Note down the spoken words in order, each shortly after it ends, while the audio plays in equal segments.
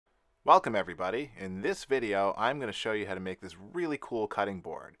Welcome everybody. In this video I'm going to show you how to make this really cool cutting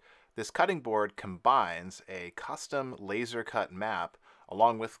board. This cutting board combines a custom laser cut map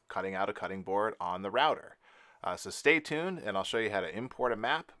along with cutting out a cutting board on the router. So stay tuned and I'll show you how to import a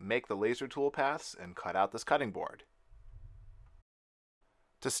map, make the laser tool paths, and cut out this cutting board.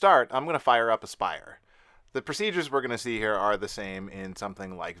 To start, I'm going to fire up Aspire. The procedures we're going to see here are the same in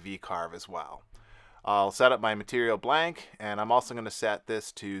something like VCarve as well. I'll set up my material blank, and I'm also going to set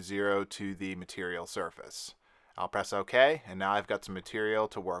this to 0 to the material surface. I'll press OK, and now I've got some material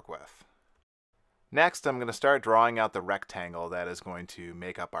to work with. Next, I'm going to start drawing out the rectangle that is going to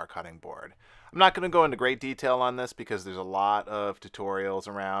make up our cutting board. I'm not going to go into great detail on this because there's a lot of tutorials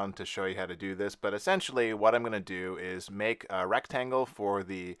around to show you how to do this, but essentially what I'm going to do is make a rectangle for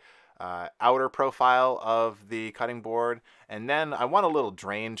the outer profile of the cutting board, and then I want a little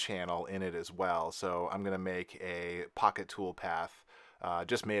drain channel in it as well, so I'm going to make a pocket tool path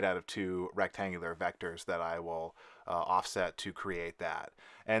just made out of two rectangular vectors that I will offset to create that.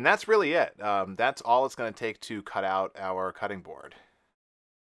 And that's really it. That's all it's going to take to cut out our cutting board.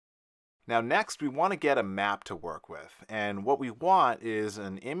 Now next we want to get a map to work with, and what we want is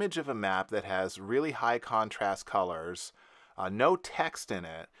an image of a map that has really high contrast colors, no text in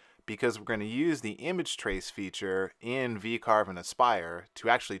it, because we're going to use the image trace feature in VCarve and Aspire to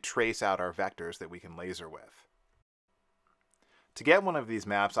actually trace out our vectors that we can laser with. To get one of these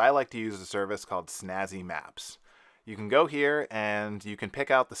maps, I like to use a service called Snazzy Maps. You can go here and you can pick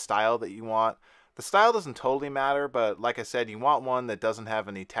out the style that you want. The style doesn't totally matter, but like I said, you want one that doesn't have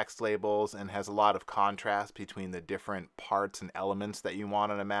any text labels and has a lot of contrast between the different parts and elements that you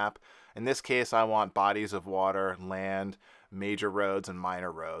want on a map. In this case, I want bodies of water, land, major roads, and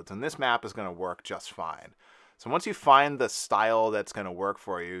minor roads, and this map is going to work just fine. So once you find the style that's going to work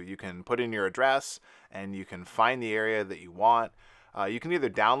for you, you can put in your address and you can find the area that you want. You can either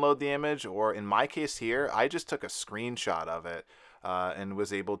download the image, or in my case here, I just took a screenshot of it and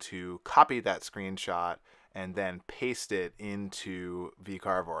was able to copy that screenshot and then paste it into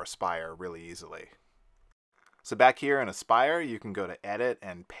VCarve or Aspire really easily. So back here in Aspire, you can go to Edit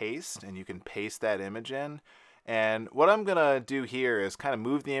and Paste, and you can paste that image in. And what I'm going to do here is kind of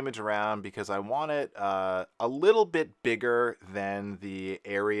move the image around because I want it a little bit bigger than the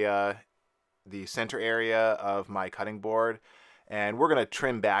center area of my cutting board. And we're going to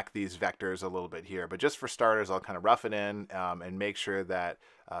trim back these vectors a little bit here. But just for starters, I'll kind of rough it in and make sure that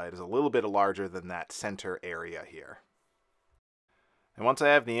it is a little bit larger than that center area here. And once I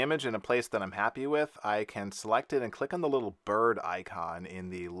have the image in a place that I'm happy with, I can select it and click on the little bird icon in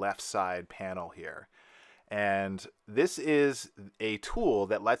the left side panel here. And this is a tool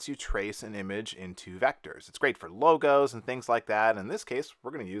that lets you trace an image into vectors. It's great for logos and things like that. In this case,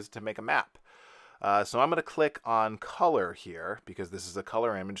 we're going to use it to make a map. So I'm going to click on color here because this is a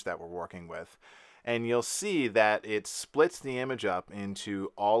color image that we're working with. And you'll see that it splits the image up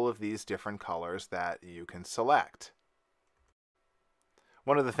into all of these different colors that you can select.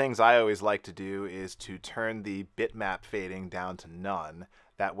 One of the things I always like to do is to turn the bitmap fading down to none.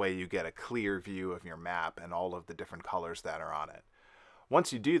 That way you get a clear view of your map and all of the different colors that are on it.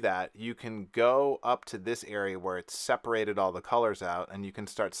 Once you do that, you can go up to this area where it's separated all the colors out, and you can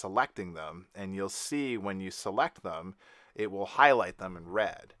start selecting them. And you'll see when you select them, it will highlight them in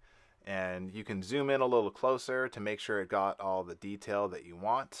red. And you can zoom in a little closer to make sure it got all the detail that you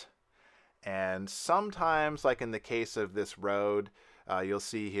want. And sometimes, like in the case of this road, you'll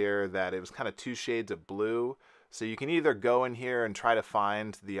see here that it was kind of two shades of blue. So you can either go in here and try to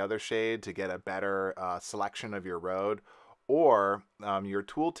find the other shade to get a better selection of your road, or your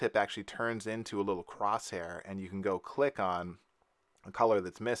tooltip actually turns into a little crosshair and you can go click on a color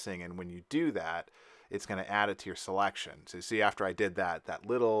that's missing, and when you do that, it's going to add it to your selection. So you see, after I did that, that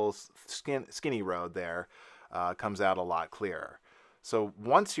little skinny road there comes out a lot clearer. So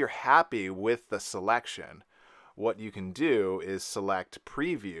once you're happy with the selection, what you can do is select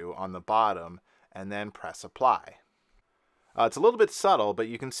Preview on the bottom and then press Apply. It's a little bit subtle, but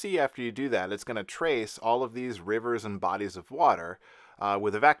you can see after you do that, it's going to trace all of these rivers and bodies of water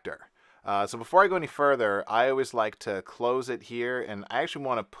with a vector. So before I go any further, I always like to close it here, and I actually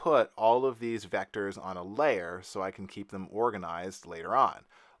want to put all of these vectors on a layer so I can keep them organized later on.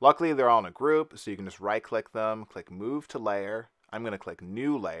 Luckily, they're all in a group, so you can just right-click them, click Move to Layer. I'm going to click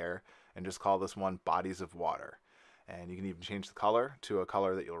New Layer and just call this one Bodies of Water. And you can even change the color to a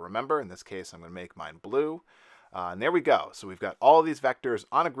color that you'll remember. In this case, I'm going to make mine blue. And there we go. So we've got all these vectors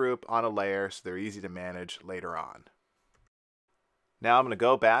on a group, on a layer, so they're easy to manage later on. Now I'm going to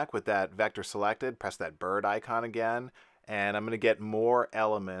go back with that vector selected, press that bird icon again, and I'm going to get more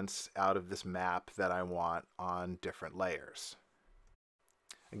elements out of this map that I want on different layers.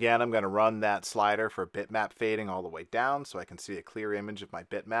 Again, I'm going to run that slider for bitmap fading all the way down so I can see a clear image of my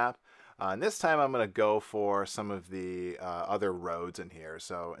bitmap. And this time I'm going to go for some of the other roads in here.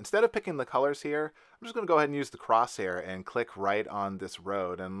 So instead of picking the colors here, I'm just going to go ahead and use the crosshair and click right on this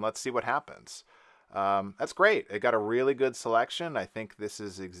road, and let's see what happens. That's great. It got a really good selection. I think this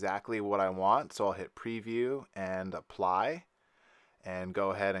is exactly what I want. So I'll hit preview and apply and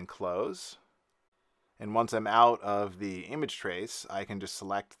go ahead and close. And once I'm out of the image trace, I can just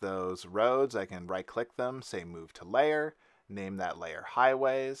select those roads. I can right click them, say move to layer, name that layer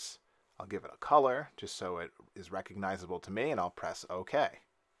highways. I'll give it a color just so it is recognizable to me, and I'll press OK.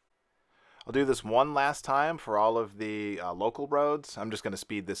 I'll do this one last time for all of the local roads. I'm just going to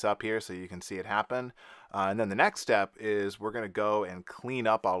speed this up here so you can see it happen. And then the next step is we're going to go and clean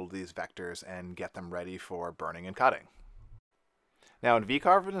up all of these vectors and get them ready for burning and cutting. Now in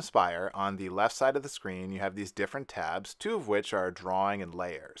VCarve and Inspire, on the left side of the screen, you have these different tabs, two of which are drawing and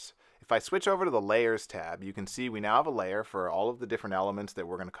layers. If I switch over to the layers tab, you can see we now have a layer for all of the different elements that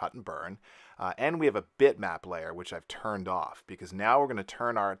we're going to cut and burn. And we have a bitmap layer, which I've turned off, because now we're going to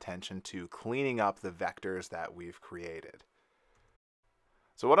turn our attention to cleaning up the vectors that we've created.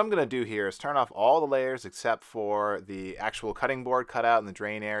 So what I'm going to do here is turn off all the layers except for the actual cutting board cutout in the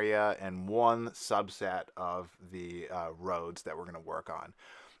drain area and one subset of the roads that we're going to work on.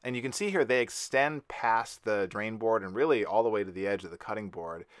 And you can see here they extend past the drain board and really all the way to the edge of the cutting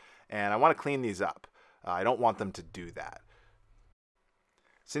board. And I want to clean these up. I don't want them to do that.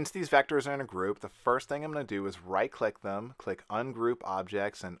 Since these vectors are in a group, the first thing I'm going to do is right click them, click ungroup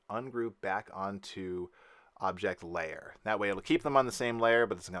objects, and ungroup back onto object layer. That way it'll keep them on the same layer,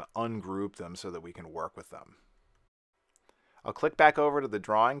 but it's going to ungroup them so that we can work with them. I'll click back over to the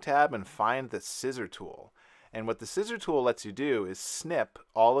drawing tab and find the scissor tool. And what the scissor tool lets you do is snip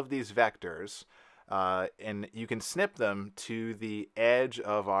all of these vectors, and you can snip them to the edge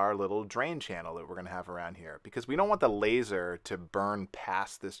of our little drain channel that we're going to have around here, because we don't want the laser to burn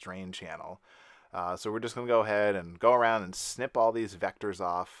past this drain channel. So we're just going to go ahead and go around and snip all these vectors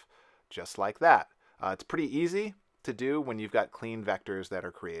off just like that. It's pretty easy to do when you've got clean vectors that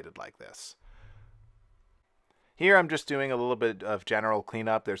are created like this. Here I'm just doing a little bit of general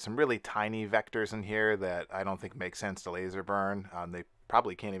cleanup. There's some really tiny vectors in here that I don't think make sense to laser burn. They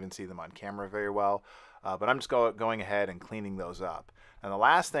probably can't even see them on camera very well, but I'm just going ahead and cleaning those up. And the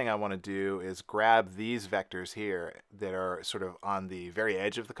last thing I want to do is grab these vectors here that are sort of on the very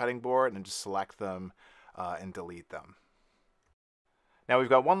edge of the cutting board and just select them and delete them. Now we've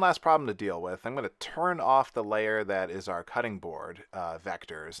got one last problem to deal with. I'm going to turn off the layer that is our cutting board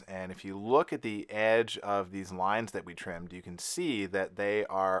vectors, and if you look at the edge of these lines that we trimmed, you can see that they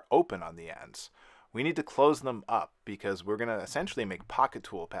are open on the ends. We need to close them up because we're going to essentially make pocket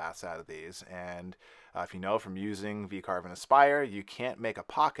tool paths out of these, and if you know from using VCarve and Aspire, you can't make a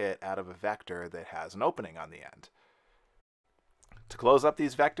pocket out of a vector that has an opening on the end. To close up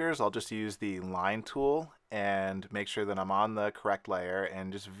these vectors, I'll just use the line tool and make sure that I'm on the correct layer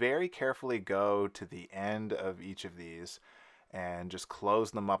and just very carefully go to the end of each of these and just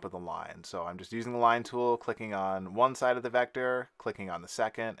close them up with a line. So I'm just using the line tool, clicking on one side of the vector, clicking on the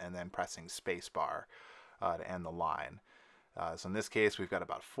second, and then pressing spacebar to end the line. So in this case, we've got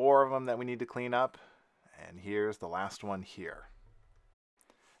about 4 of them that we need to clean up, and here's the last one here.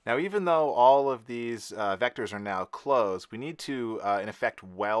 Now, even though all of these vectors are now closed, we need to, in effect,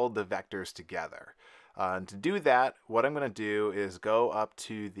 weld the vectors together. And to do that, what I'm going to do is go up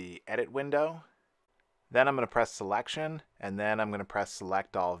to the Edit window. Then I'm going to press Selection, and then I'm going to press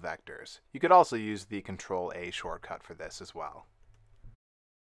Select All Vectors. You could also use the Control-A shortcut for this as well.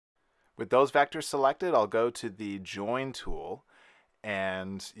 With those vectors selected, I'll go to the Join tool,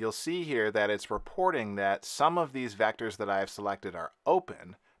 and you'll see here that it's reporting that some of these vectors that I have selected are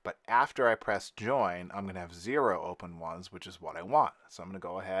open, but after I press Join, I'm going to have 0 open ones, which is what I want. So I'm going to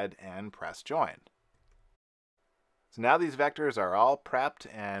go ahead and press Join. So now these vectors are all prepped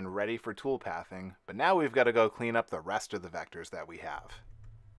and ready for toolpathing, but now we've got to go clean up the rest of the vectors that we have.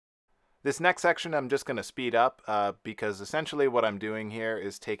 This next section I'm just going to speed up because essentially what I'm doing here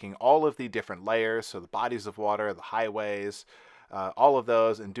is taking all of the different layers, so the bodies of water, the highways, all of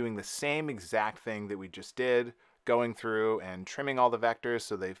those, and doing the same exact thing that we just did, going through and trimming all the vectors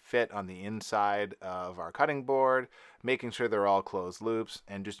so they fit on the inside of our cutting board, making sure they're all closed loops,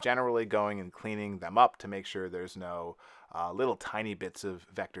 and just generally going and cleaning them up to make sure there's no little tiny bits of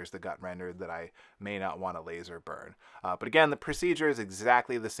vectors that got rendered that I may not want to laser burn. But again, the procedure is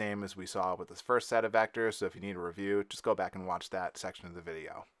exactly the same as we saw with this first set of vectors, so if you need a review, just go back and watch that section of the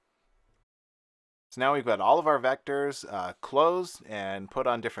video. So now we've got all of our vectors closed and put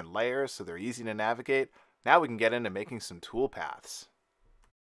on different layers so they're easy to navigate. Now we can get into making some tool paths.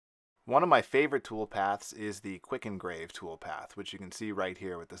 One of my favorite toolpaths is the quick engrave toolpath, which you can see right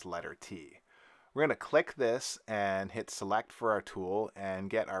here with this letter T. We're going to click this and hit select for our tool and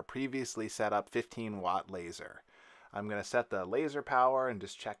get our previously set up 15-watt laser. I'm going to set the laser power and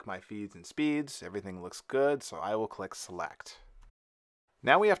just check my feeds and speeds. Everything looks good, so I will click select.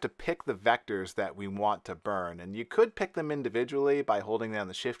 Now we have to pick the vectors that we want to burn, and you could pick them individually by holding down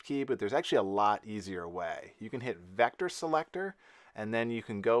the shift key, but there's actually a lot easier way. You can hit vector selector, and then you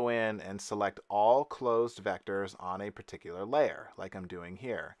can go in and select all closed vectors on a particular layer, like I'm doing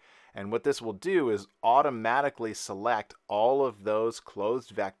here. And what this will do is automatically select all of those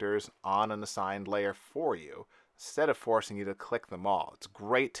closed vectors on an assigned layer for you, instead of forcing you to click them all. It's a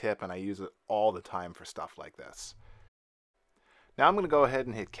great tip, and I use it all the time for stuff like this. Now I'm going to go ahead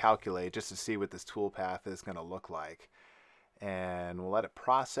and hit calculate just to see what this toolpath is going to look like. And we'll let it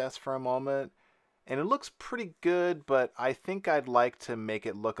process for a moment. And it looks pretty good, but I think I'd like to make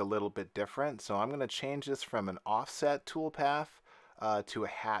it look a little bit different. So I'm going to change this from an offset toolpath to a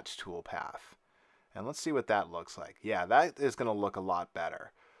hatch toolpath. And let's see what that looks like. Yeah, that is going to look a lot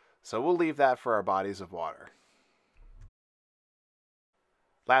better. So we'll leave that for our bodies of water.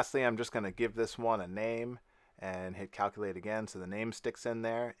 Lastly, I'm just going to give this one a name and hit calculate again so the name sticks in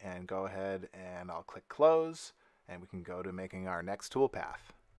there, and go ahead and I'll click close, and we can go to making our next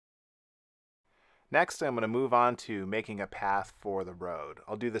toolpath. Next, I'm going to move on to making a path for the road.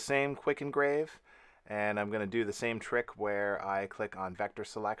 I'll do the same quick engrave, and I'm going to do the same trick where I click on vector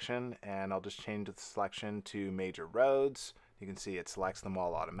selection, and I'll just change the selection to major roads. You can see it selects them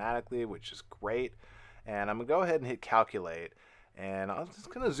all automatically, which is great. And I'm going to go ahead and hit calculate. And I'm just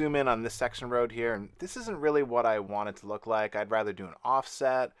going to zoom in on this section road here, and this isn't really what I want it to look like. I'd rather do an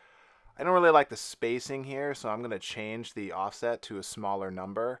offset. I don't really like the spacing here, so I'm going to change the offset to a smaller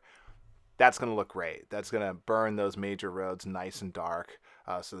number. That's going to look great. That's going to burn those major roads nice and dark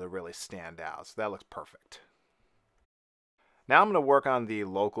so they really stand out. So that looks perfect. Now I'm going to work on the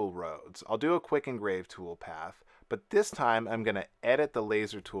local roads. I'll do a quick engrave toolpath, but this time I'm going to edit the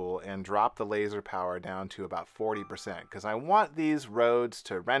laser tool and drop the laser power down to about 40% because I want these roads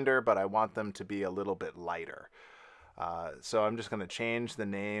to render, but I want them to be a little bit lighter. So I'm just going to change the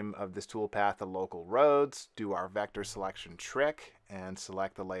name of this toolpath to local roads, do our vector selection trick, and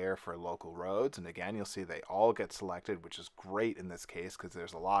select the layer for local roads. And again, you'll see they all get selected, which is great in this case because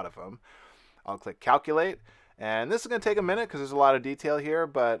there's a lot of them. I'll click calculate. And this is going to take a minute because there's a lot of detail here,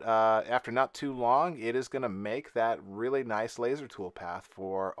 but after not too long, it is going to make that really nice laser toolpath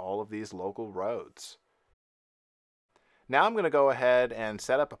for all of these local roads. Now I'm going to go ahead and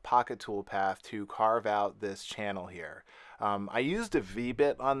set up a pocket toolpath to carve out this channel here. I used a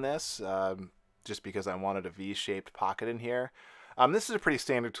V-bit on this just because I wanted a V-shaped pocket in here. This is a pretty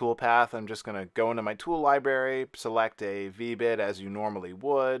standard toolpath. I'm just going to go into my tool library, select a V-bit as you normally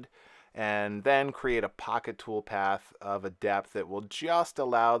would, and then create a pocket toolpath of a depth that will just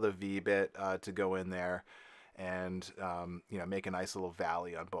allow the V-bit to go in there and make a nice little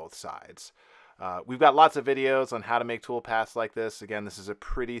valley on both sides. We've got lots of videos on how to make toolpaths like this. Again, this is a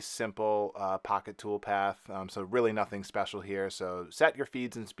pretty simple pocket toolpath, so really nothing special here. So set your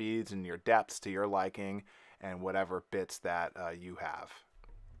feeds and speeds and your depths to your liking and whatever bits that you have.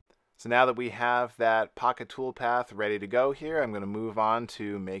 So now that we have that pocket toolpath ready to go here, I'm going to move on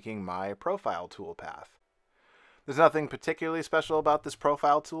to making my profile toolpath. There's nothing particularly special about this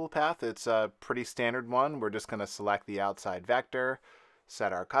profile toolpath. It's a pretty standard one. We're just going to select the outside vector,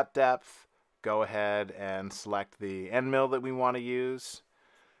 set our cut depth, go ahead and select the end mill that we want to use.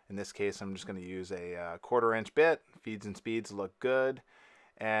 In this case, I'm just going to use a 1/4 inch bit. Feeds and speeds look good.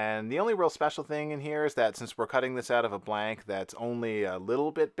 And the only real special thing in here is that since we're cutting this out of a blank that's only a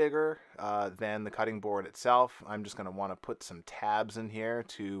little bit bigger than the cutting board itself, I'm just going to want to put some tabs in here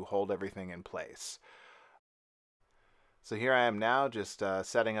to hold everything in place. So here I am now just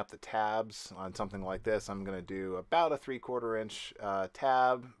setting up the tabs on something like this. I'm going to do about a 3/4 inch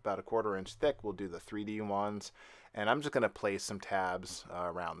tab, about a 1/4 inch thick. We'll do the 3D ones. And I'm just going to place some tabs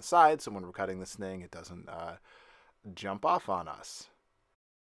around the side so when we're cutting this thing it doesn't jump off on us.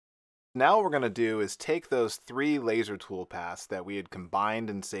 Now what we're going to do is take those 3 laser toolpaths that we had combined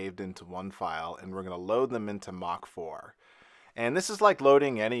and saved into one file, and we're going to load them into Mach 4. And this is like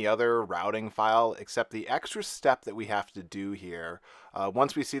loading any other routing file, except the extra step that we have to do here,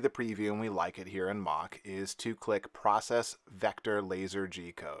 once we see the preview and we like it here in Mach, is to click Process Vector Laser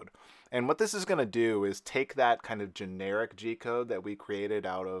G-Code. And what this is going to do is take that kind of generic G-code that we created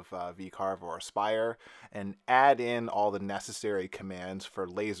out of vCarve or Aspire and add in all the necessary commands for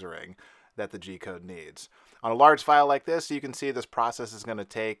lasering that the G-code needs. On a large file like this, you can see this process is going to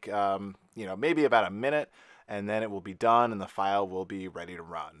take maybe about a minute, and then it will be done and the file will be ready to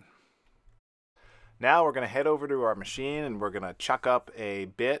run. Now we're going to head over to our machine and we're going to chuck up a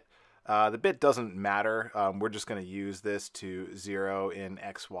bit. The bit doesn't matter. We're just going to use this to zero in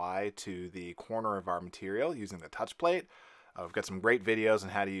XY to the corner of our material using the touch plate. We've got some great videos on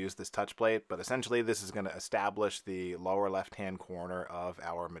how to use this touch plate, but essentially this is going to establish the lower left-hand corner of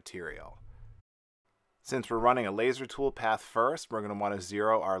our material. Since we're running a laser tool path first, we're going to want to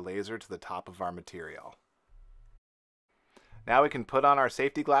zero our laser to the top of our material. Now we can put on our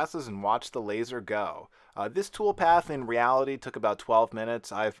safety glasses and watch the laser go. This toolpath in reality took about 12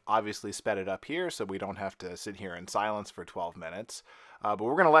 minutes. I've obviously sped it up here so we don't have to sit here in silence for 12 minutes. But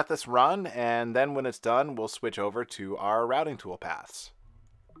we're going to let this run, and then when it's done, we'll switch over to our routing toolpaths.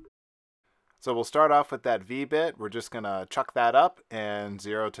 So we'll start off with that V bit. We're just going to chuck that up and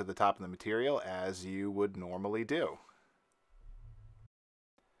zero to the top of the material as you would normally do.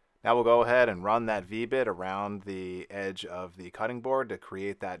 Now we'll go ahead and run that V bit around the edge of the cutting board to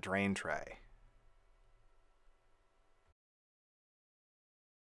create that drain tray.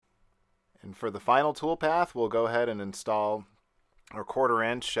 And for the final toolpath, we'll go ahead and install our 1/4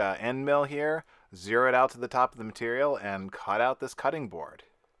 inch end mill here, zero it out to the top of the material, and cut out this cutting board.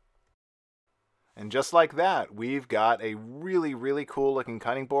 And just like that, we've got a really cool looking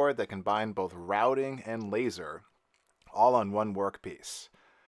cutting board that can combine both routing and laser, all on one workpiece.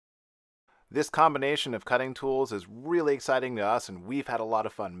 This combination of cutting tools is really exciting to us, and we've had a lot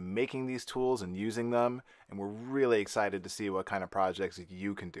of fun making these tools and using them, and we're really excited to see what kind of projects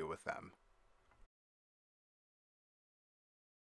you can do with them.